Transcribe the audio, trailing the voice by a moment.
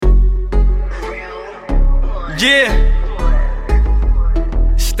Yeah,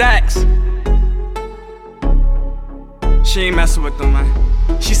 Staxx. She ain't messing with them, man.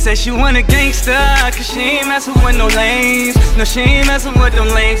 She said she want a gangster, cause she ain't messing with no lames. No, she ain't messing with them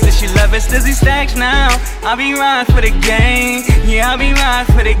lames. That she love it, Stizzy Staxx now. I be riding for the gang, yeah, I be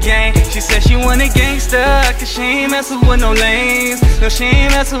riding for the gang. She said she want a gangster, cause she ain't messing with no lames. No, she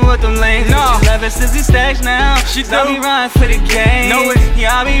ain't messing with them lames. No, she love it, Stizzy Staxx now. She do. I be riding for the gang, know it.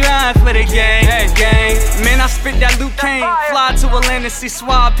 Yeah, I be riding for the gang, gang. Man, I spit that Luke Kane. Fly to Atlanta, see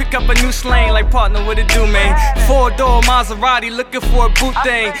Swab, pick up a new slang. Like partner, what it do, man? 4-door Maserati, looking for a boot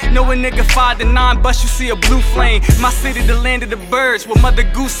thing. Know a nigga 5 to 9, bust you see a blue flame. My city, the land of the birds, where Mother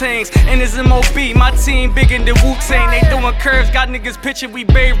Goose hangs. And it's MOB, my team bigger than Wu-Tang. They throwing curves, got niggas pitching, we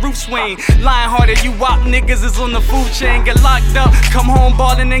Beirut swing. Lying harder, you wop niggas is on the food chain. Get locked up, come home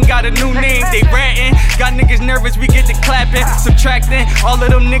ballin' and got a new name. They ratting, got niggas nervous, we get to clapping. Subtracting, all of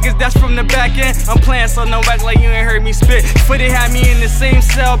them niggas that's from the back end. I'm playing so no act like you ain't heard me spit. Footy had me in the same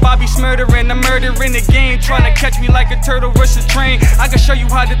cell, Bobby smurdering, I'm murdering the game. Trying to catch me like a turtle versus train. I can show you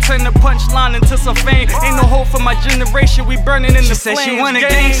how to turn the punchline into some fame. Ain't no hope for my generation, we burning in the flames. She said she want a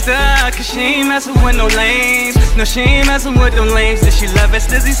gangster, cause she ain't messing with no lames. No, she ain't messing with them lames. That she love it,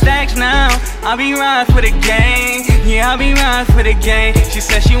 Stizzy Staxx now. I be riding for the gang, yeah, I be riding for the gang. She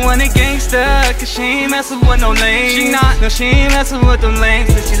said she want a gangster, cause she ain't messing with no lames. She not, no, she ain't messing with them lames.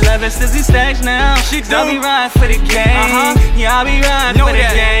 That she love it, Stizzy Staxx now. She do. I be riding for the gang, yeah, I be riding for the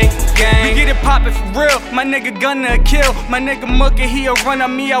gang. We get it poppin' for real, my nigga gonna kill. My nigga Mookie, he'll run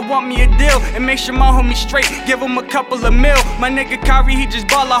on me, I want me a deal. And make sure my homie straight, give him a couple of mil. My nigga Kyrie, he just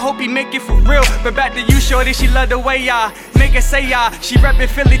ball, I hope he make it for real. But back to you, shorty, she love the way I make her say ya. She reppin'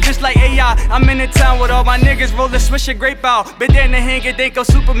 Philly just like AI. I'm in the town with all my niggas, rollin' Swisher grape out. But then the hang they go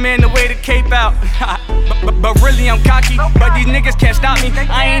Superman the way the cape out. but really I'm cocky, but these niggas can't stop me.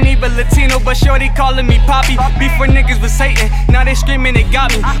 I ain't even Latino, but shorty calling me Poppy. Before niggas was hating, now they screaming they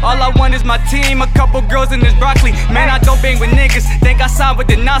got me. All I want is my team, a couple girls in this broccoli. Man, I don't bang with niggas, think I signed with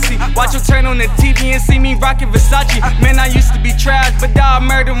the Nazi. Watch you turn on the TV and see me rockin' Versace. Man, I used to be trash, but now I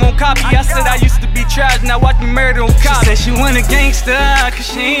murder won't copy. I said I used to be trash, now watch me murder on copy. She said she want a gangster, cause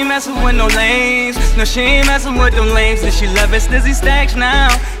she ain't messin' with no lames. No, she ain't messin' with them lames. That she love it, Stizzy Staxx now.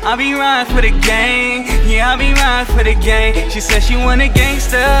 I be riding for the gang, yeah, I be riding for the gang. She said she want a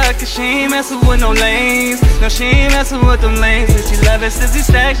gangster, cause she ain't messin' with no lames. No, she ain't messin' with them lames. That she love it, Stizzy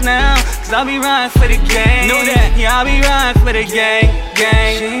Staxx now. Cause I be riding for the gang, know that, yeah, I be riding for the gang,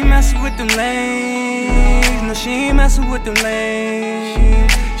 gang. She ain't messin' with them lames. No, she ain't messin' with them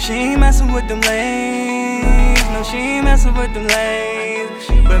lames. She ain't messin' with them lames. No, she ain't messin' with them lames.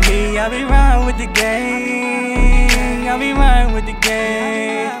 But me, I be riding with the gang. I be riding with the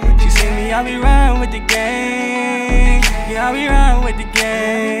gang. She see me, I be riding with the gang. Yeah, I be riding with the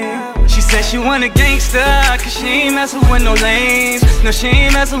gang. She said she want a gangster, cause she ain't messin' with no lames. No, she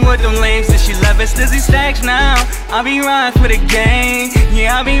ain't messin' with them lames. That she love it, Stizzy Staxx now. I be riding for the gang,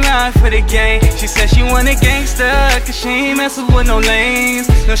 yeah, I be riding for the gang. She said she want a gangster, cause she ain't messin' with no lames.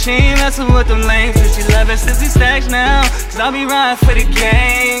 No, she ain't messin' with them lames. That she love it, Stizzy Staxx now. Cause I be riding for the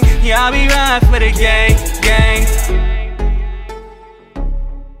gang, yeah, I be riding for the gang.